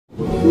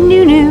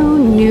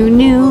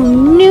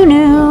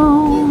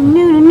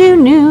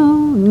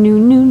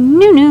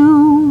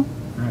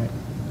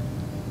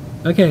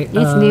Okay.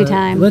 It's new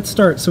time. Let's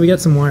start. So we got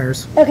some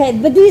wires. Okay,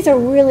 but these are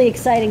really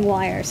exciting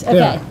wires. Okay.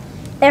 Yeah.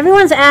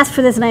 Everyone's asked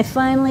for this, and I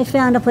finally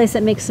found a place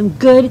that makes some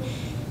good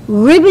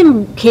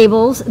ribbon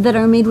cables that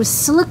are made with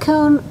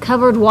silicone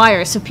covered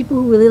wires. So people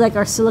who really like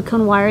our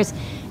silicone wires,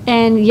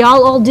 and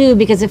y'all all do,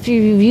 because if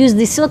you've used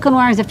these silicone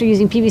wires after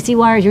using PVC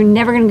wires, you're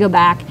never going to go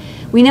back.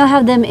 We now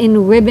have them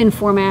in ribbon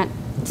format.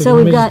 So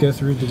we've got, just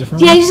go through the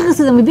different yeah, ones? you just go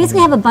through them. We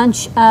basically have a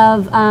bunch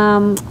of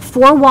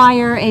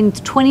 4-wire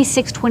and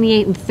 26,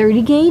 28, and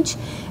 30 gauge.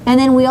 And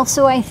then we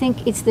also, I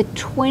think it's the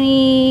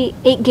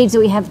 28 gauge that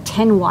we have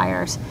 10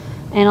 wires.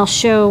 And I'll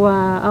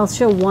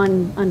show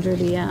one under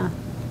the...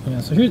 Yeah,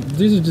 so here,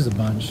 these are just a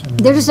bunch. I mean,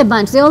 they're just a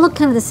bunch. They all look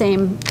kind of the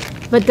same,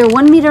 but they're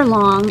 1 meter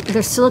long.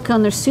 They're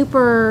silicone. They're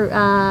super,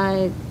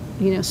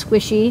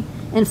 squishy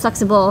and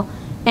flexible.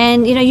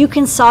 And, you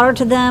can solder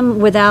to them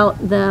without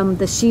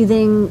the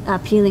sheathing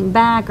peeling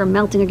back or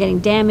melting or getting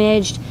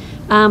damaged.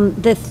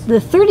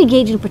 The 30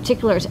 gauge in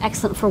particular is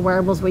excellent for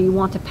wearables where you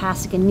want to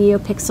pass like a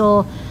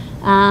NeoPixel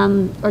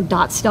or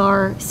dot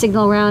star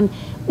signal around.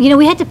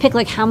 We had to pick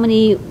like how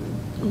many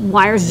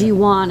wires do you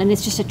want, and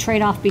it's just a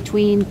trade-off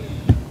between,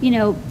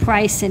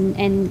 price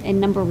and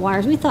number of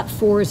wires. We thought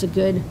 4 is a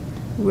good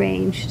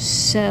range.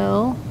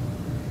 So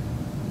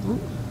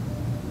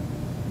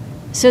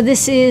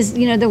this is,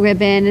 the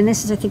ribbon, and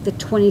this is, I think, the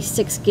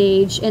 26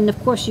 gauge. And of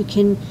course, you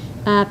can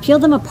peel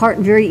them apart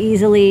very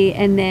easily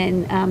and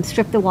then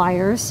strip the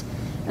wires.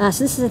 So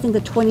this is, I think,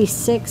 the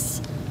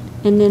 26,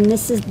 and then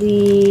this is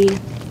the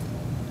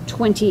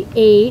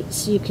 28.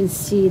 So you can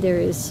see there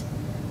is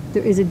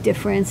a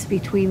difference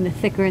between the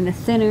thicker and the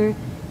thinner.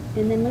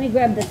 And then let me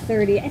grab the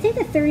 30. I think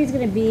the 30 is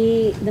going to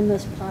be the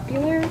most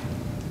popular,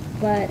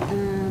 but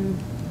hold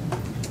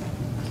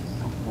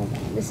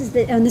on. This is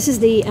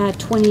the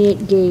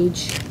 28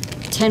 gauge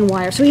 10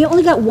 wire. So we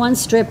only got one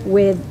strip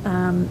with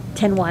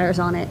 10 wires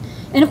on it.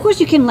 And of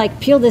course you can like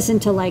peel this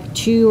into like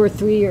 2 or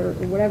 3 or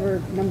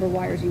whatever number of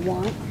wires you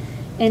want.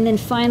 And then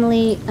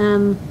finally,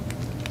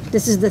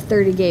 this is the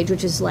 30 gauge,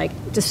 which is like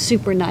just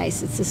super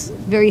nice. It's this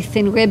very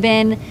thin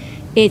ribbon.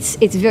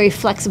 It's very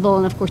flexible,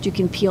 and of course you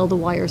can peel the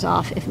wires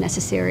off if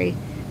necessary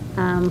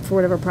for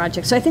whatever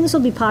project. So I think this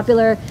will be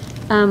popular.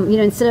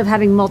 Instead of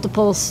having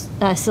multiple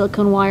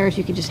silicone wires,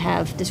 you could just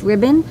have this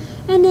ribbon,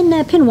 and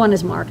then pin 1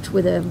 is marked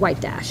with a white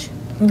dash.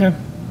 Okay.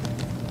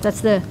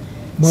 That's the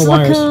more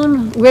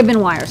silicone wires. Ribbon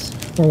wires.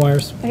 More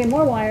wires. Okay,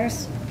 more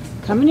wires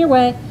coming your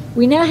way.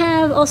 We now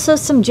have also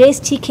some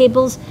JST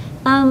cables.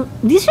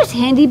 These are just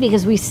handy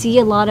because we see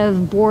a lot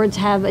of boards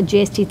have a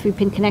JST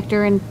 3-pin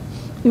connector, and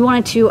we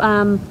wanted to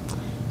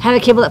have a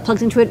cable that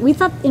plugs into it. We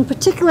thought in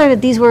particular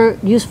that these were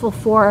useful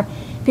for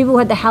people who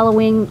had the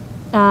Halloween.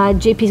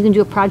 JP is going to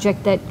do a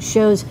project that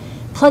shows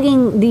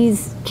plugging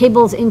these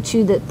cables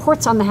into the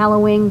ports on the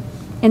Hallowing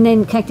and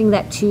then connecting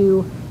that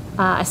to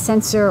a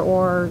sensor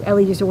or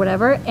LEDs or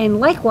whatever. And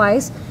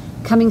likewise,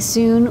 coming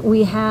soon,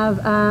 we have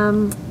a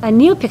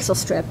NeoPixel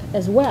strip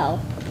as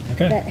well.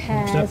 Okay. That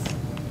has,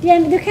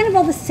 yeah, they're kind of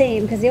all the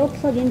same because they all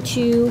plug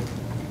into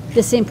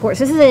the same port.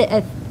 So this is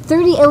a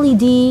 30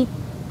 LED,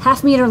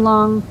 half-meter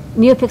long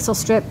NeoPixel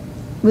strip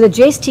with a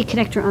JST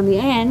connector on the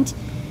end.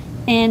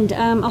 And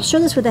I'll show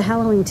this with the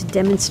Halloween to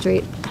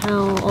demonstrate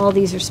how all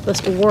these are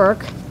supposed to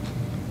work.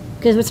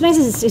 Because what's nice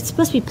is it's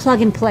supposed to be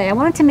plug and play. I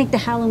wanted to make the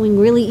Halloween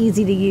really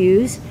easy to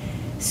use.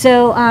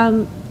 So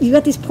you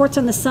got these ports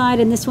on the side,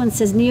 and this one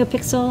says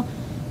NeoPixel,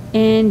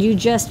 and you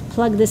just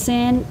plug this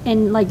in,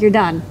 and like you're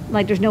done.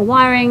 Like there's no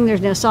wiring,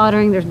 there's no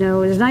soldering, there's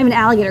not even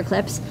alligator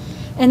clips.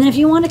 And then if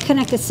you want to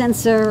connect a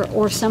sensor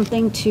or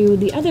something to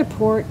the other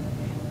port,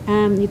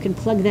 you can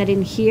plug that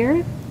in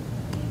here.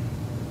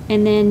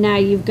 And then now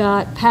you've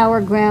got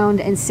power, ground,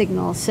 and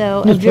signal.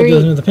 So just plug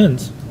those into the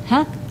pins.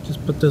 Huh?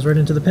 Just put those right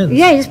into the pins.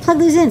 Yeah, you just plug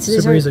these in. So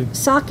super there's easy. a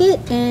socket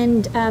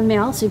and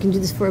male. So you can do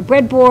this for a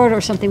breadboard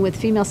or something with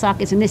female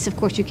sockets. And this, of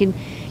course, you can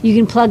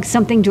plug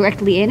something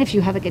directly in if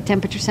you have like a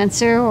temperature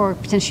sensor or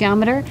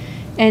potentiometer.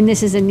 And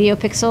this is a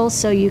NeoPixel,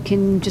 so you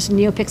can just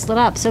NeoPixel it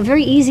up. So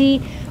very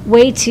easy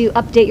way to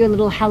update your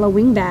little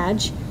Halloween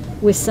badge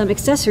with some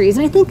accessories.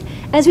 And I think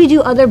as we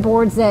do other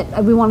boards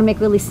that we want to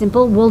make really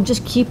simple, we'll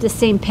just keep the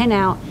same pin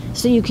out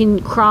so you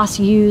can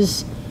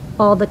cross-use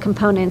all the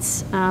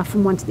components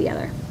from one to the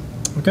other.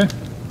 Okay.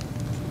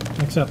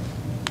 Next up.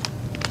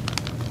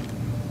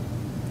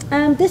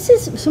 This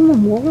is some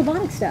more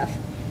robotic stuff.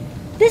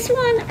 This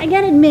one, I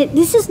gotta admit,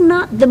 this is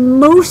not the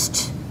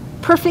most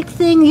perfect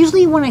thing.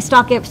 Usually when I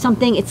stock up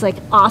something, it's like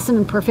awesome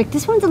and perfect.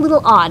 This one's a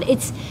little odd.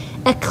 It's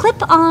a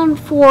clip-on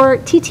for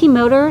TT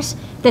motors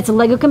that's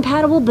Lego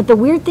compatible, but the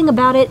weird thing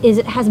about it is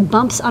it has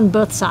bumps on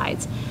both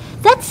sides.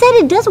 That said,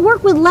 it does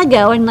work with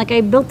Lego, and like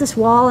I built this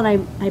wall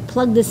and I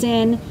plugged this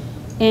in,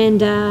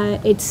 and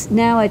it's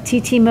now a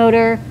TT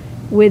motor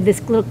with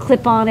this little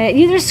clip on it.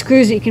 There's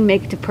screws that you can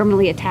make to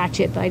permanently attach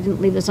it, but I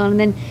didn't leave this on. And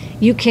then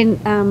you can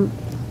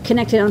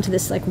connect it onto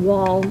this like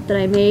wall that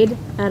I made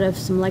out of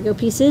some Lego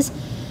pieces.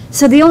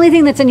 So the only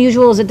thing that's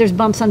unusual is that there's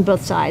bumps on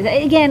both sides.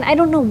 Again, I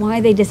don't know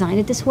why they designed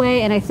it this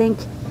way, and I think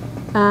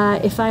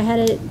if I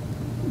had a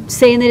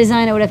say in the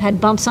design, I would have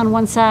had bumps on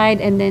one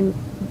side and then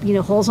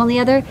holes on the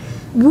other.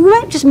 We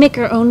might just make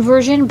our own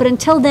version, but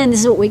until then,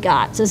 this is what we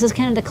got. So this is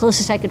kind of the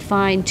closest I could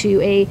find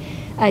to a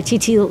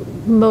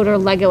TT motor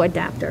Lego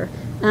adapter.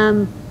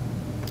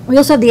 We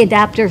also have the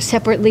adapter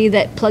separately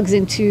that plugs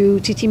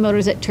into TT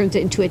motors that turns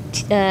it into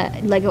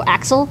a Lego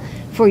axle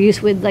for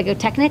use with Lego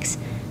Technics.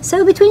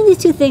 So between these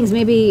two things,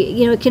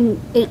 maybe it can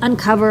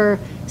uncover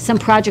some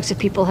projects that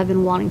people have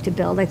been wanting to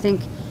build. I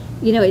think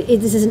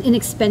this is an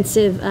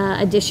inexpensive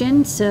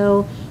addition.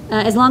 So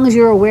as long as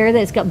you're aware that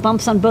it's got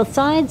bumps on both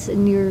sides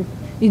and you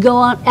go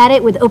on at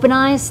it with open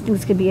eyes, I think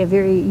this could be a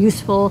very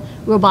useful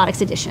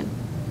robotics addition.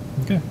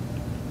 Okay.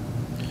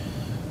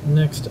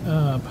 Next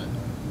up.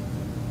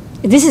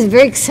 This is a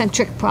very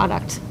eccentric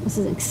product. This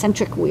is an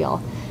eccentric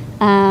wheel.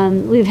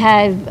 We've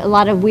had a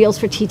lot of wheels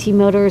for TT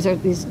motors or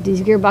these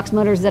gearbox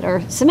motors that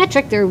are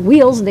symmetric. They're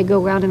wheels and they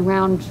go round and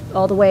round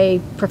all the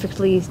way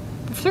perfectly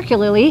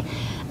circularly.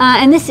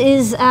 And this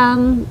is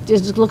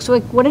just looks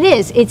like what it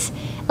is. It's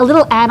a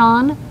little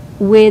add-on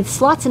with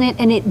slots in it,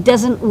 and it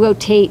doesn't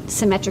rotate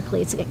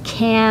symmetrically. It's like a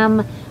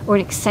cam or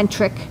an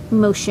eccentric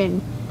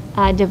motion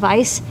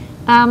device.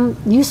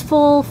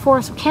 Useful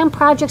for some cam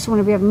projects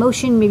whenever you have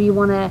motion. Maybe you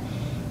want to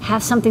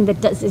have something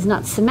that is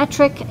not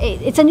symmetric.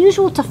 It's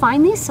unusual to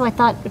find these, so I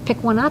thought I'd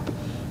pick one up,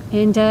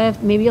 and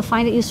maybe you'll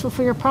find it useful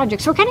for your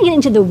project. So we're kind of getting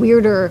into the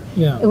weirder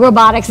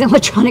robotics and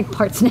electronic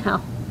parts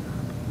now.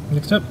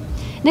 Next up.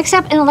 Next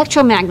up, an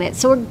electromagnet.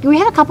 So we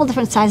have a couple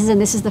different sizes,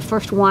 and this is the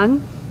first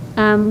one.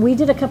 We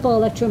did a couple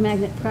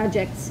electromagnet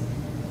projects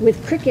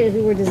with Cricut as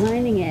we were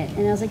designing it,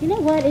 and I was like, you know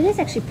what? It is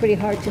actually pretty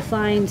hard to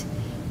find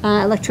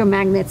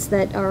electromagnets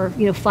that are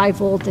 5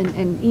 volt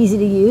and easy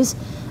to use.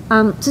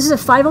 So this is a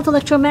 5 volt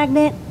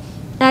electromagnet.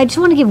 I just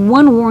want to give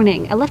one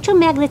warning.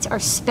 Electromagnets are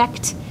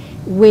spec'd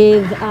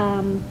with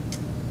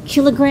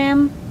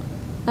kilogram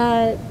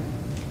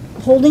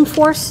holding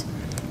force.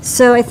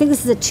 So I think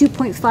this is a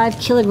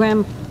 2.5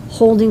 kilogram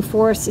holding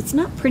force. It's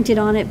not printed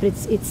on it, but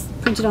it's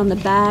printed on the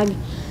bag.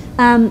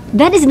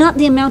 That is not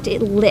the amount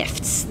it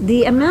lifts.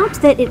 The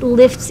amount that it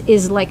lifts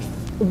is like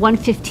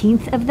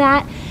 1/15 of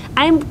that.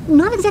 I'm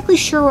not exactly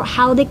sure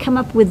how they come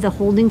up with the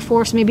holding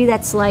force. Maybe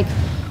that's like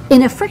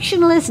in a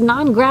frictionless,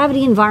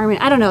 non-gravity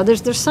environment. I don't know.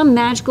 There's some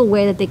magical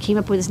way that they came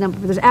up with this number,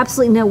 but there's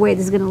absolutely no way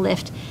this is going to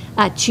lift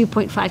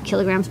 2.5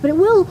 kilograms. But it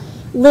will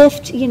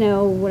lift,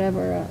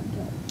 whatever.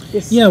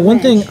 One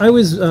thing, I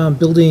was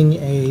building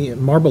a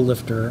marble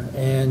lifter,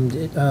 and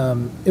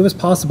it was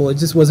possible. It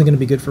just wasn't going to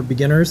be good for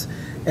beginners.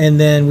 And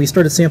then we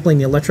started sampling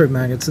the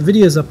electromagnets. The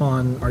video's up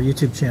on our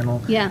YouTube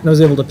channel. Yeah. And I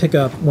was able to pick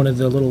up one of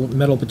the little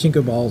metal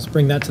pachinko balls,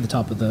 bring that to the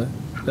top of the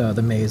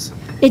maze.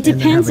 It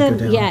depends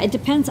it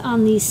depends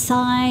on the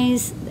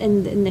size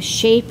and the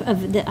shape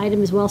of the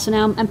item as well. So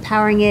now I'm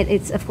powering it.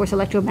 It's of course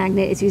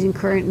electromagnet. It's using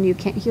current, and you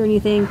can't hear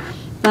anything.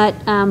 But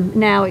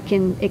now it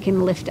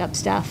can lift up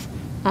stuff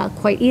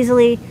quite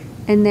easily.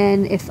 And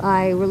then if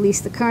I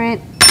release the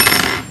current,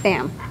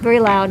 bam,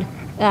 very loud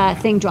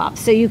thing drops.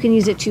 So you can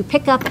use it to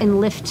pick up and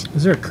lift.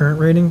 Is there a current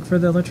rating for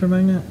the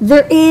electromagnet?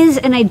 There is,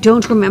 and I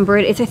don't remember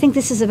it. I think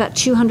this is about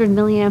 200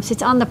 milliamps.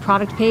 It's on the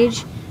product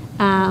page.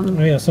 So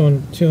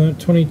on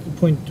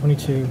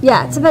 20.22.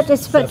 Yeah, it's about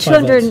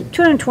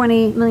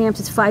 220 milliamps.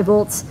 It's 5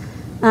 volts.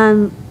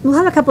 We'll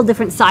have a couple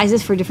different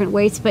sizes for different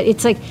weights, but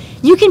it's like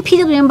you can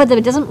PWM, but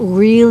it doesn't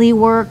really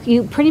work.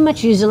 You pretty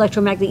much use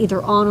electromagnet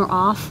either on or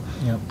off.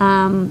 Yep.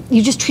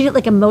 You just treat it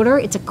like a motor.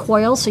 It's a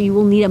coil, so you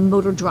will need a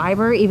motor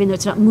driver, even though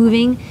it's not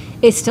moving.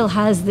 It still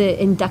has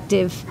the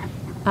inductive,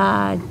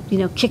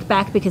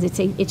 kickback because it's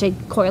a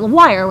coil of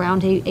wire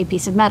around a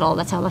piece of metal.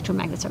 That's how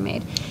electromagnets are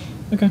made.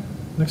 Okay.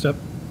 Next up.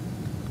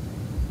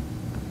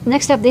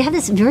 Next up, they have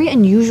this very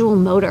unusual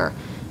motor.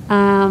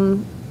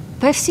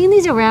 But I've seen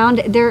these around.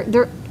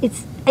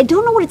 I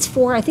don't know what it's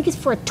for. I think it's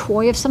for a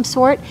toy of some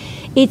sort.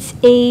 It's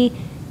a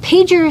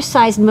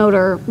pager-sized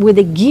motor with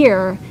a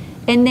gear,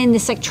 and then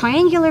this like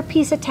triangular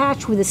piece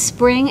attached with a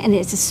spring, and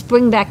it's a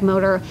spring-back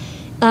motor.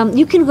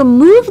 You can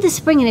remove the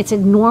spring, and it's a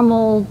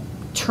normal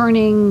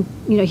turning.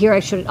 Here I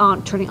showed it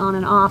on turning on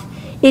and off.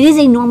 It is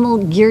a normal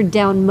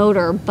geared-down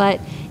motor, but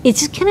it's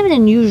just kind of an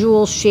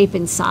unusual shape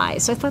and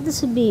size. So I thought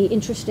this would be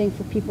interesting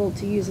for people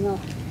to use, and I'll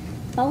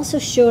also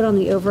show it on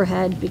the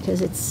overhead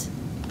because it's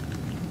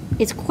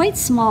quite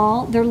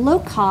small. They're low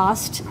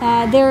cost.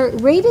 They're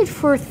rated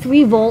for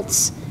 3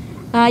 volts.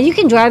 You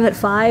can drive at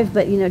 5,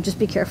 but just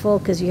be careful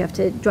because you have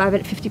to drive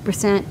it at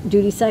 50%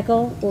 duty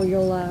cycle, or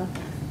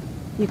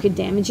you could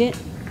damage it.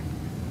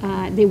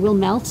 They will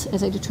melt,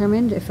 as I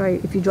determined, if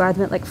you drive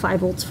them at like 5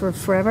 volts for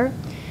forever.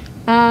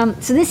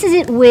 So this is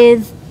it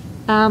with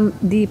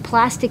the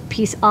plastic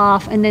piece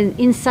off, and then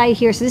inside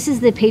here, so this is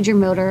the pager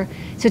motor.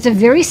 So it's a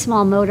very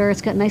small motor.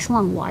 It's got nice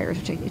long wires,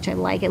 which I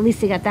like. At least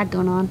they got that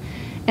going on.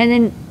 And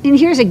then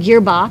here's a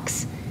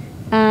gearbox,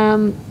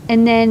 and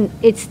then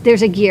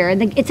there's a gear,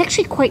 and it's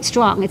actually quite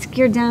strong. It's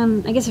geared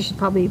down. I guess I should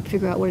probably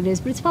figure out what it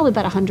is, but it's probably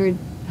about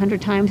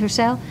 100 times or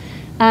so.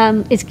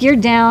 It's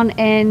geared down,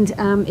 and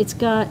it's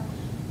got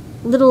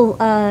little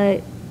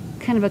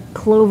kind of a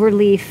clover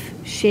leaf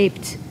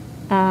shaped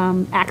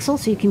axle,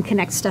 so you can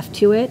connect stuff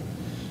to it.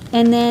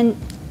 And then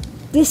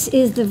this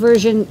is the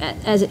version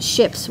as it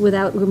ships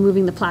without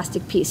removing the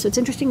plastic piece. So what's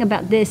interesting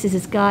about this is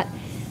it's got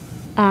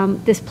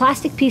this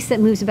plastic piece that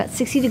moves about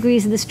 60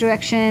 degrees in this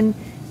direction,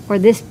 or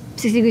this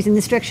 60 degrees in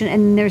this direction,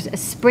 and there's a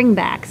spring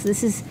back. So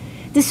this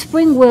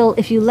spring will,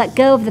 if you let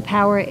go of the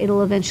power,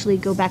 it'll eventually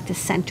go back to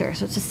center.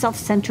 So it's a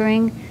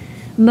self-centering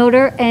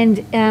motor, and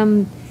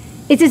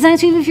it's designed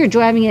so even if you're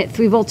driving it at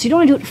 3 volts, you don't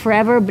want to do it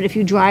forever, but if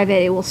you drive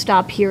it, it will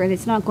stop here, and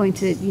it's not going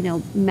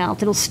to,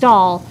 melt. It'll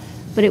stall,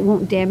 but it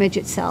won't damage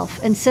itself.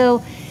 And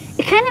so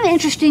it's kind of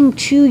interesting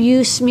to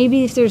use,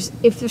 maybe if there's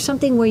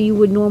something where you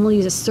would normally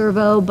use a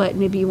servo, but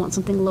maybe you want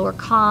something lower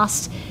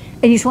cost,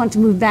 and you just want it to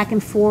move back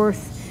and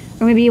forth,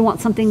 or maybe you want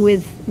something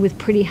with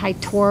pretty high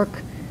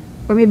torque,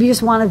 or maybe you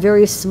just want a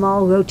very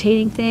small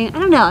rotating thing. I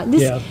don't know.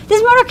 This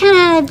motor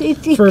kind of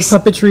for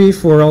puppetry,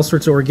 for all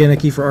sorts of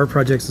organic-y, for art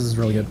projects, this is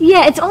really good.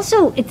 Yeah, it's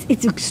also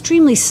it's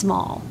extremely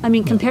small. I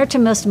mean, compared to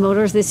most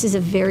motors, this is a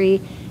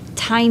very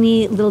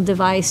tiny little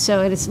device.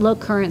 So it's low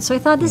current. So I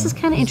thought this is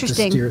kind of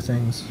interesting. To steer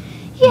things.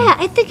 Yeah,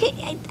 I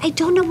think I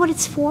don't know what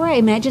it's for. I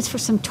imagine it's for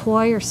some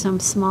toy or some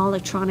small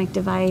electronic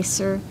device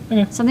or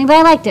something. But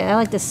I liked it. I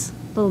like this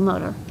little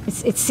motor.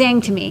 It's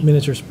saying to me.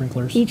 Miniature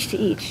sprinklers. Each to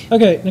each.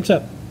 Okay, next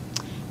up.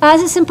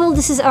 This is simple.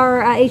 This is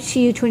our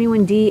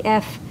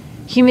HTU21DF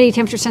humidity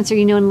temperature sensor.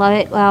 You know and love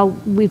it.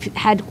 We've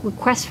had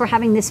requests for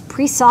having this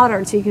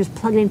pre-soldered, so you can just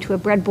plug it into a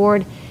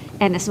breadboard,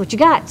 and this is what you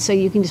got. So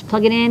you can just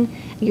plug it in,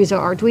 use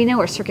our Arduino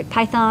or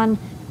CircuitPython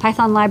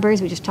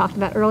libraries we just talked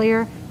about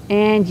earlier,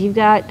 and you've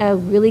got a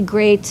really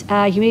great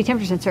humidity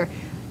temperature sensor.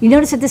 You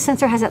notice that this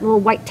sensor has that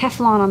little white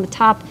Teflon on the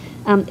top.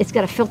 It's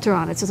got a filter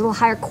on it, so it's a little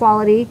higher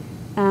quality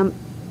than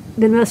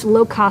most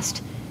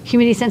low-cost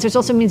humidity sensors. It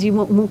also means you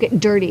won't get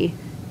dirty.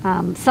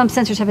 Some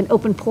sensors have an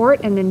open port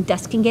and then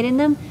dust can get in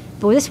them,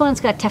 but with this one, it's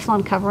got a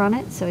Teflon cover on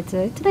it, so it's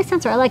a nice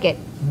sensor. I like it.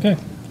 Okay,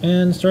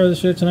 and star of the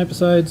show tonight,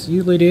 besides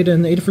you, Lady Ada,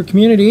 and the Adafruit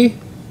community.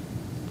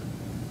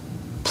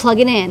 Plug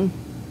it in,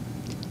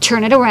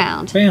 turn it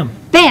around. Bam.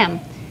 Bam.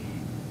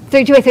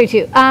 32 by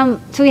 32.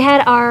 So we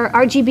had our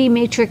RGB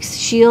matrix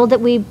shield that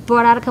we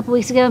brought out a couple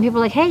weeks ago, and people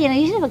were like, hey,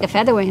 you should have like a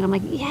Featherwing. And I'm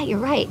like, yeah, you're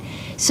right.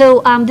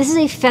 So this is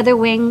a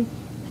Featherwing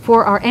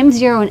for our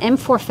M0 and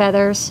M4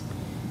 feathers.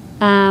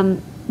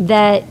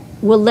 That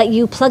will let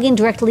you plug in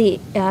directly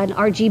an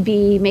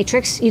RGB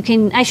matrix. You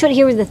can, I showed it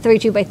here with the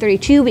 32 by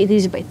 32, but you can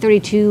use it by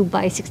 32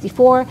 by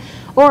 64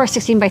 or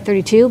 16 by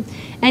 32.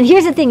 And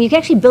here's the thing, you can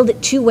actually build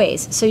it 2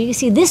 ways. So you can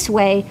see this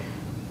way,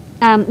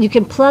 you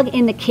can plug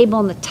in the cable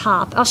on the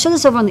top. I'll show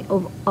this over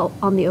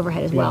on the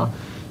overhead as well.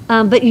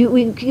 But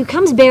it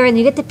comes bare, and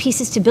you get the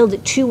pieces to build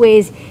it 2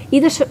 ways.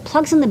 Either so it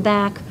plugs in the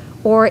back,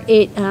 or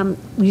it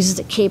uses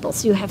a cable.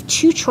 So you have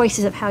 2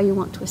 choices of how you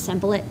want to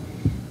assemble it.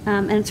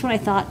 And it's what I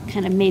thought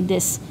kind of made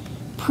this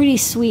pretty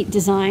sweet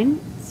design.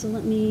 So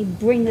let me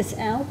bring this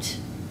out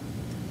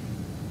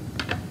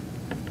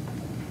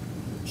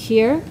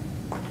here.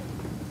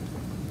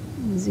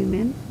 Zoom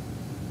in.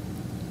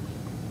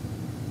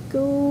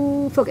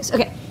 Go focus.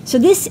 Okay, so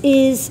this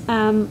is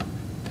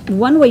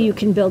one way you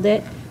can build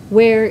it,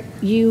 where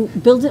you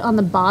build it on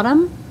the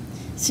bottom.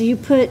 So you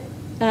put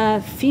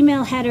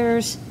female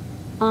headers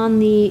on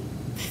the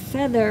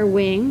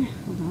Featherwing.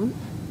 Hold on.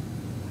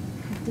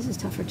 This is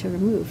tougher to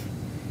remove.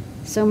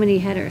 So many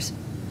headers.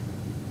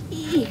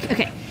 Eek.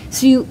 Okay,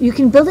 so you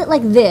can build it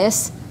like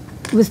this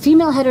with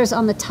female headers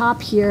on the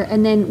top here,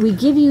 and then we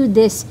give you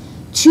this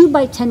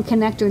 2x10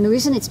 connector, and the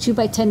reason it's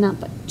 2x10 not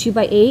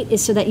 2x8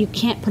 is so that you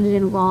can't put it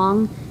in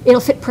wrong. It'll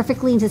fit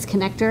perfectly into this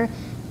connector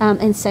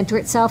and center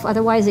itself.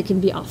 Otherwise, it can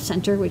be off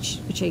center, which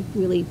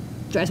really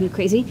drives me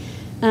crazy.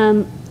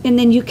 And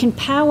then you can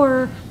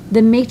power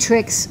the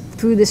matrix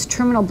through this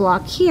terminal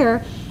block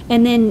here,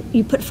 and then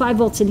you put 5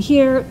 volts in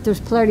here. There's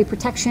polarity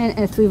protection and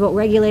a 3-volt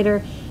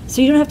regulator,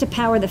 so you don't have to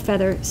power the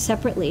feather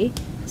separately.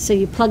 So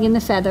you plug in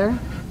the feather,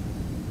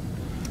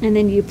 and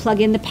then you plug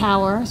in the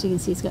power. So you can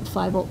see it's got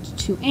 5 volts,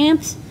 2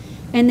 amps,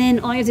 and then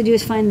all you have to do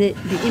is find the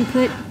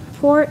input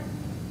port,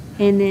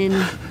 and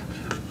then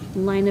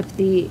line up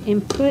the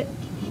input.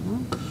 Hold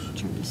on,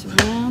 turn this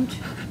around.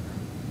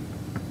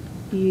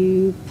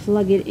 You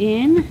plug it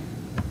in,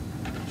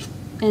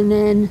 and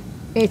then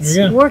it's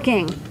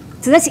working.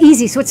 So that's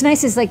easy. So what's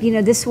nice is, like,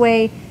 this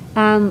way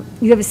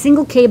you have a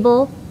single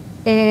cable,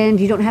 and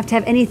you don't have to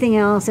have anything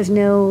else. There's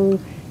no,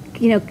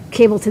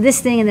 cable to this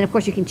thing, and then of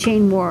course you can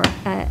chain more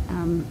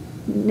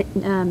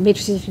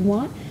matrices if you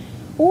want.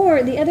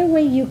 Or the other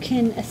way you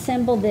can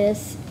assemble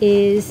this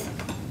is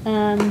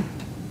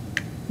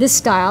this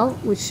style,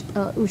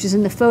 which is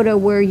in the photo,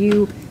 where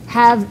you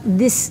have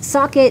this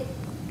socket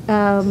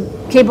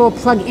cable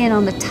plug in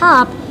on the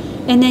top,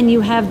 and then you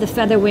have the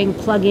Featherwing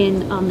plug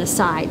in on the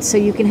side. So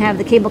you can have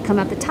the cable come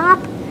out the top,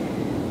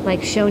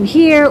 like shown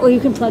here, or you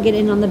can plug it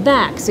in on the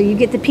back. So you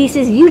get the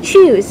pieces, you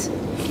choose.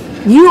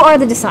 You are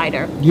the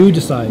decider. You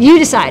decide. You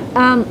decide.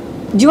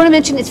 Do you want to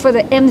mention it's for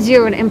the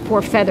M0 and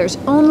M4 feathers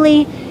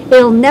only?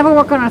 It'll never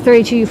work on our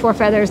 32U4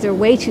 feathers. They're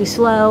way too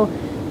slow.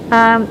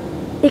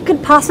 It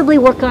could possibly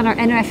work on our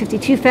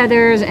NRF52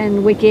 feathers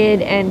and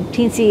Wicked and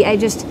Teensy.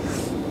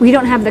 We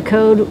don't have the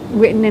code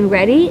written and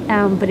ready,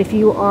 but if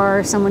you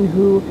are someone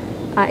who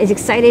is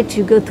excited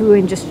to go through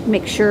and just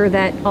make sure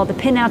that all the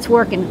pinouts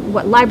work and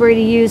what library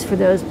to use for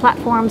those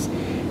platforms,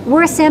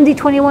 we're a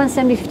SAMD21,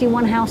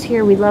 SAMD51 house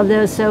here. We love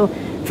those. So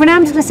for now,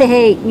 I'm just going to say,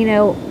 hey, you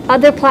know,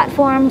 other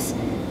platforms,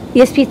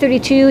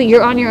 ESP32,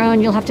 you're on your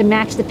own. You'll have to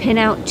match the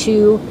pinout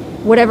to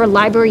whatever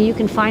library you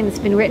can find that's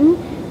been written.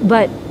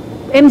 But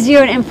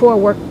M0 and M4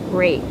 work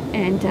great,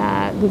 and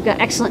we've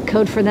got excellent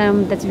code for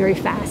them that's very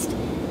fast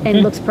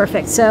and looks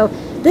perfect. So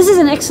this is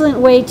an excellent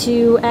way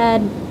to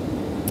add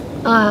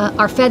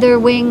our feather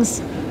wings,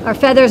 our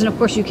feathers, and of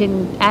course you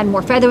can add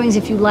more feather wings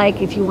if you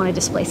like. If you want to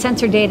display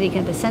sensor data, you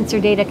can have the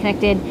sensor data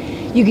connected.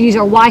 You can use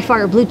our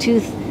Wi-Fi or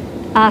Bluetooth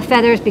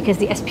feathers because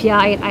the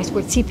SPI and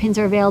I2C pins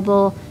are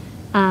available.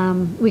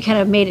 We kind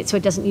of made it so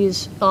it doesn't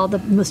use all the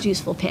most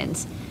useful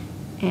pins.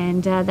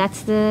 And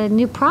that's the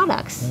new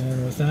products.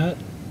 And with that,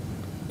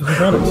 new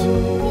products.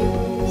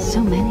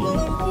 So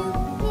many.